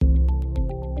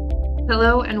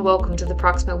Hello and welcome to the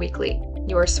Proximo Weekly,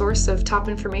 your source of top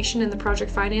information in the project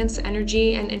finance,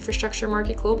 energy, and infrastructure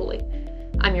market globally.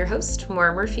 I'm your host,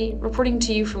 Maura Murphy, reporting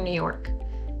to you from New York.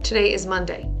 Today is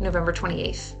Monday, November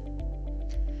 28th.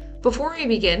 Before we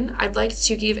begin, I'd like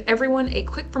to give everyone a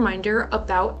quick reminder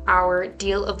about our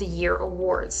Deal of the Year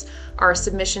awards. Our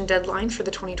submission deadline for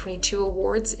the 2022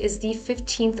 awards is the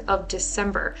 15th of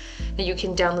December. Now you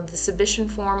can download the submission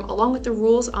form along with the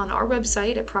rules on our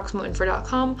website at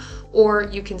proximoinfra.com, or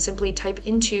you can simply type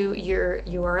into your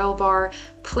URL bar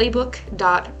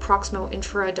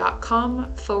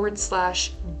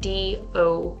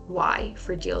playbook.proximoinfra.com/DOY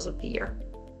for Deals of the Year.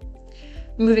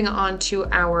 Moving on to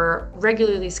our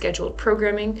regularly scheduled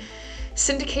programming,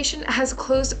 syndication has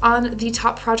closed on the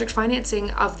top project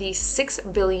financing of the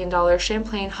 $6 billion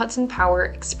Champlain Hudson Power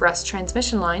Express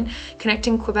transmission line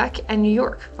connecting Quebec and New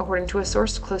York, according to a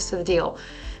source close to the deal.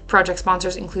 Project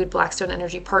sponsors include Blackstone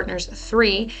Energy Partners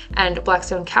 3 and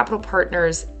Blackstone Capital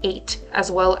Partners 8, as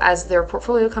well as their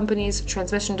portfolio companies,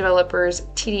 transmission developers,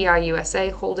 TDI USA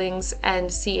Holdings, and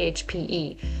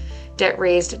CHPE. Debt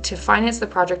raised to finance the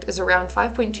project is around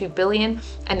 $5.2 billion,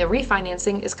 and the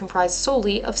refinancing is comprised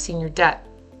solely of senior debt.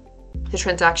 The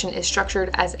transaction is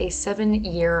structured as a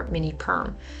 7-year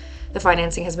mini-perm. The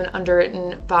financing has been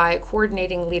underwritten by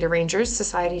coordinating lead arrangers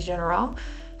Societe Generale,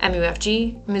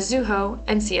 MUFG, Mizuho,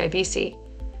 and CIBC.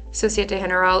 Societe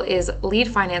Generale is lead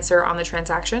financer on the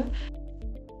transaction.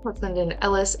 Portland &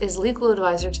 Ellis is legal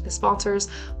advisor to the sponsors,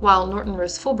 while Norton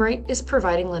Rose Fulbright is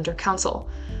providing lender counsel.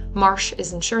 Marsh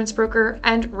is insurance broker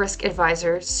and risk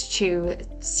advisors to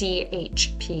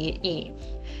CHPE.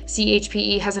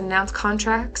 CHPE has announced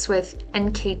contracts with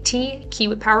NKT,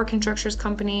 Kiewit Power Constructors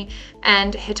Company,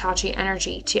 and Hitachi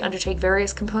Energy to undertake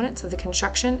various components of the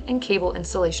construction and cable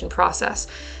installation process.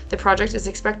 The project is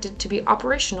expected to be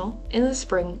operational in the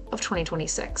spring of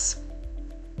 2026.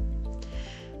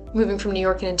 Moving from New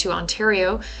York and into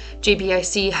Ontario,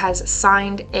 JBIC has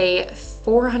signed a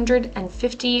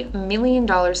 $450 million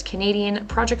Canadian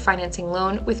project financing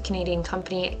loan with Canadian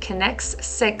company Connex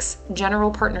 6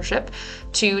 General Partnership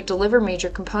to deliver major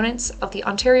components of the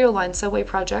Ontario Line subway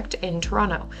project in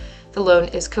Toronto. The loan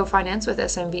is co-financed with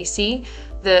SMBC,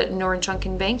 the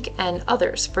Norinchukin Bank, and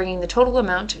others, bringing the total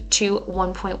amount to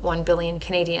 1.1 billion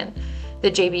Canadian. The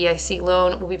JBIC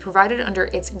loan will be provided under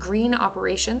its green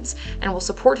operations and will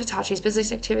support Hitachi's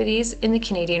business activities in the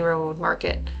Canadian railroad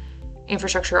market.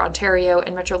 Infrastructure Ontario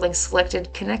and Metrolinx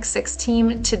selected Connex 6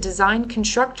 team to design,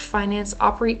 construct, finance,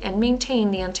 operate, and maintain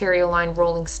the Ontario Line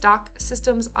rolling stock,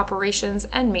 systems, operations,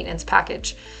 and maintenance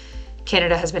package.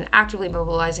 Canada has been actively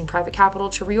mobilizing private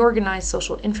capital to reorganize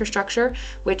social infrastructure,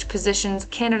 which positions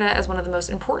Canada as one of the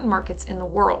most important markets in the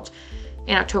world.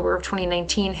 In October of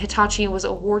 2019, Hitachi was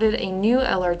awarded a new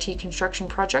LRT construction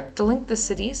project to link the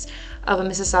cities of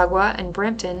Mississauga and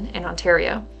Brampton in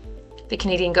Ontario. The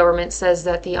Canadian government says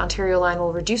that the Ontario Line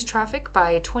will reduce traffic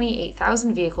by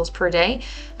 28,000 vehicles per day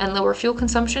and lower fuel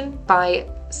consumption by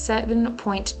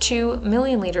 7.2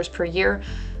 million liters per year,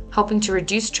 helping to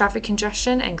reduce traffic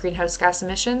congestion and greenhouse gas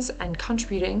emissions and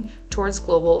contributing towards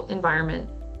global environment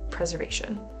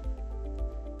preservation.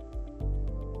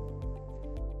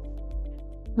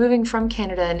 Moving from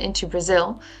Canada and into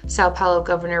Brazil, São Paulo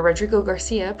Governor Rodrigo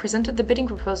Garcia presented the bidding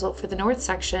proposal for the north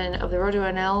section of the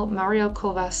Rodoanel Mario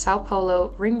Covas São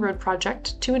Paulo Ring Road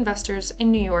project to investors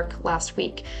in New York last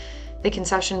week. The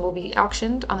concession will be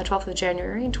auctioned on the 12th of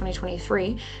January in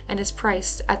 2023 and is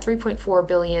priced at 3.4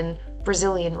 billion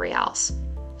Brazilian reals.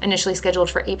 Initially scheduled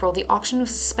for April, the auction was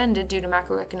suspended due to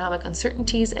macroeconomic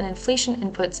uncertainties and inflation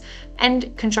inputs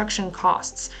and construction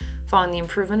costs. Following the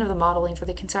improvement of the modeling for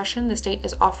the concession, the state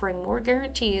is offering more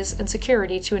guarantees and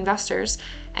security to investors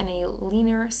and a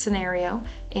leaner scenario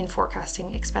in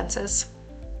forecasting expenses.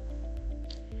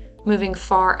 Moving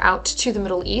far out to the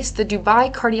Middle East, the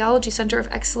Dubai Cardiology Center of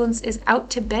Excellence is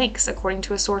out to banks, according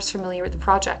to a source familiar with the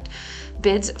project.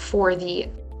 Bids for the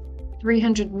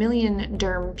 300 million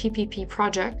dirham PPP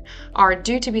project are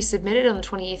due to be submitted on the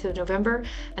 28th of November,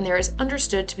 and there is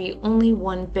understood to be only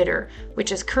one bidder,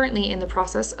 which is currently in the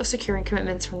process of securing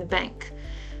commitments from the bank.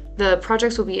 The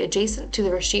projects will be adjacent to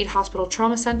the Rashid Hospital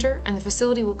Trauma Center, and the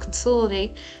facility will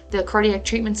consolidate the cardiac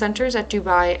treatment centers at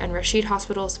Dubai and Rashid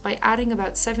hospitals by adding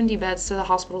about 70 beds to the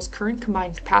hospital's current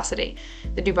combined capacity.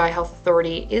 The Dubai Health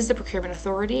Authority is the procurement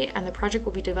authority, and the project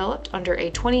will be developed under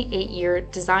a 28-year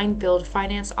design, build,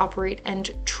 finance, operate, and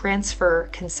transfer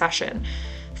concession.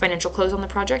 Financial close on the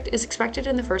project is expected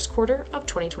in the first quarter of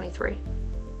 2023.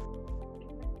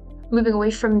 Moving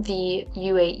away from the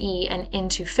UAE and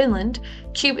into Finland,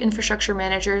 Cube Infrastructure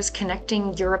Managers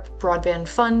Connecting Europe Broadband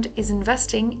Fund is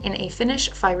investing in a Finnish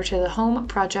fiber-to-the-home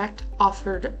project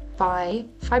offered by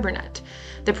FiberNet.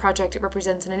 The project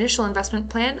represents an initial investment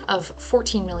plan of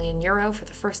 14 million euro for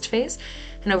the first phase,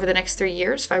 and over the next 3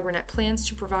 years, FiberNet plans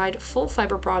to provide full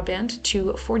fiber broadband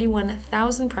to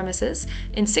 41,000 premises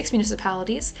in 6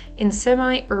 municipalities in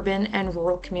semi-urban and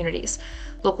rural communities.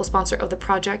 Local sponsor of the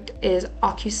project is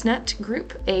Ocusnet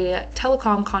Group, a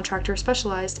telecom contractor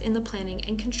specialized in the planning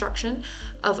and construction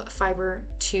of fiber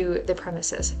to the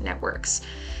premises networks.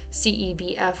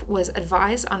 CEBF was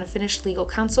advised on finished legal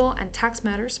counsel and tax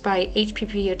matters by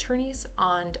HPP attorneys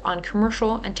and on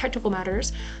commercial and technical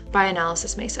matters by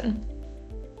Analysys Mason.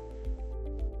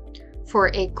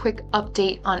 For a quick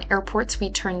update on airports, we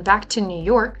turn back to New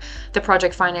York. The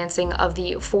project financing of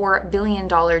the $4 billion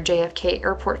JFK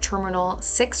Airport Terminal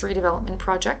 6 redevelopment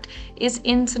project is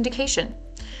in syndication.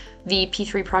 The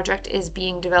P3 project is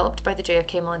being developed by the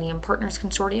JFK Millennium Partners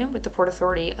Consortium with the Port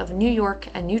Authority of New York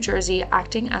and New Jersey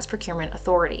acting as procurement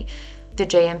authority. The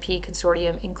JMP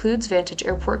consortium includes Vantage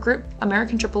Airport Group,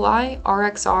 American III,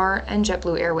 RXR, and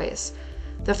JetBlue Airways.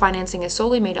 The financing is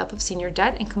solely made up of senior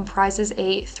debt and comprises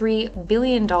a $3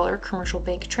 billion commercial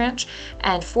bank tranche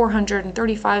and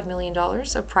 $435 million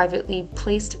of privately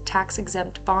placed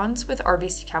tax-exempt bonds with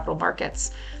RBC Capital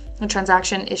Markets. The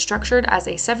transaction is structured as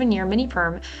a 7-year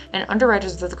mini-perm, and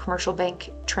underwriters of the commercial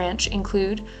bank tranche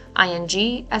include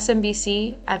ING,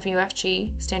 SMBC,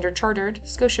 MUFG, Standard Chartered,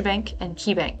 Scotiabank, and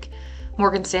KeyBank.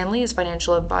 Morgan Stanley is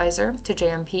financial advisor to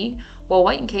JMP, while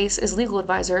White & Case is legal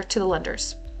advisor to the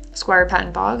lenders. Squire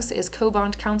Patton Boggs is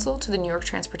co-bond counsel to the New York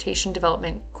Transportation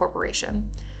Development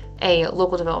Corporation, a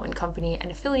local development company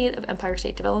and affiliate of Empire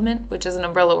State Development, which is an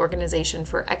umbrella organization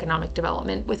for economic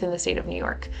development within the state of New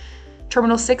York.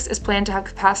 Terminal 6 is planned to have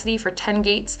capacity for 10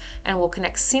 gates and will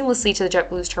connect seamlessly to the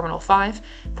JetBlue's Terminal 5.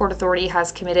 Port Authority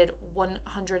has committed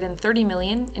 $130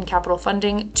 million in capital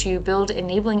funding to build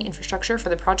enabling infrastructure for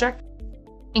the project,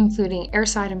 including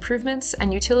airside improvements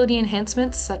and utility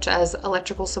enhancements such as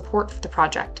electrical support for the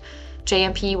project.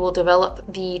 JMP will develop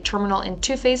the terminal in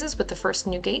 2 phases, with the first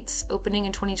new gates opening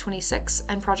in 2026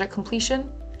 and project completion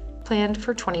planned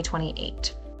for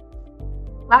 2028.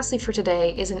 Lastly for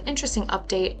today is an interesting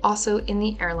update also in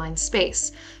the airline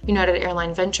space. United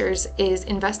Airline Ventures is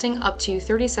investing up to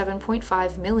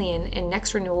 $37.5 million in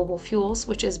Next Renewable Fuels,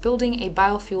 which is building a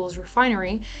biofuels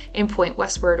refinery in Point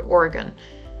Westward, Oregon.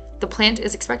 The plant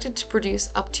is expected to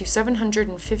produce up to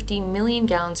 750 million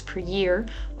gallons per year,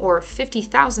 or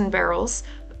 50,000 barrels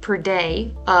per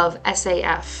day of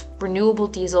SAF, renewable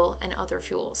diesel, and other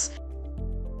fuels.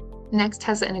 Next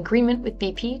has an agreement with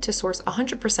BP to source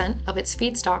 100% of its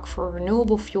feedstock for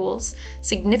renewable fuels,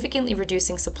 significantly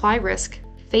reducing supply risk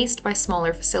faced by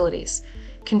smaller facilities.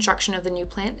 Construction of the new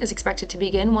plant is expected to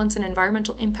begin once an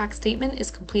environmental impact statement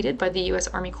is completed by the U.S.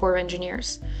 Army Corps of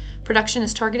Engineers. Production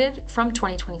is targeted from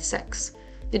 2026.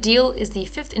 The deal is the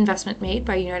 5th investment made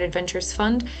by United Ventures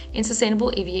Fund in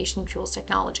sustainable aviation fuels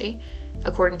technology.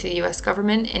 According to the U.S.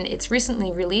 government, in its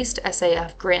recently released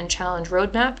SAF Grand Challenge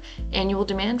Roadmap, annual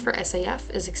demand for SAF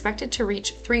is expected to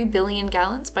reach 3 billion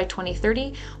gallons by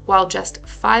 2030, while just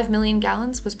 5 million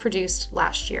gallons was produced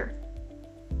last year.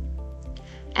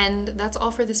 And that's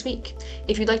all for this week.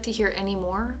 If you'd like to hear any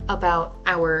more about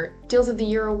our Deals of the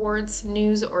Year awards,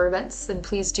 news, or events, then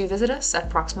please do visit us at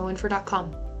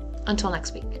proximawinfor.com. Until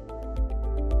next week.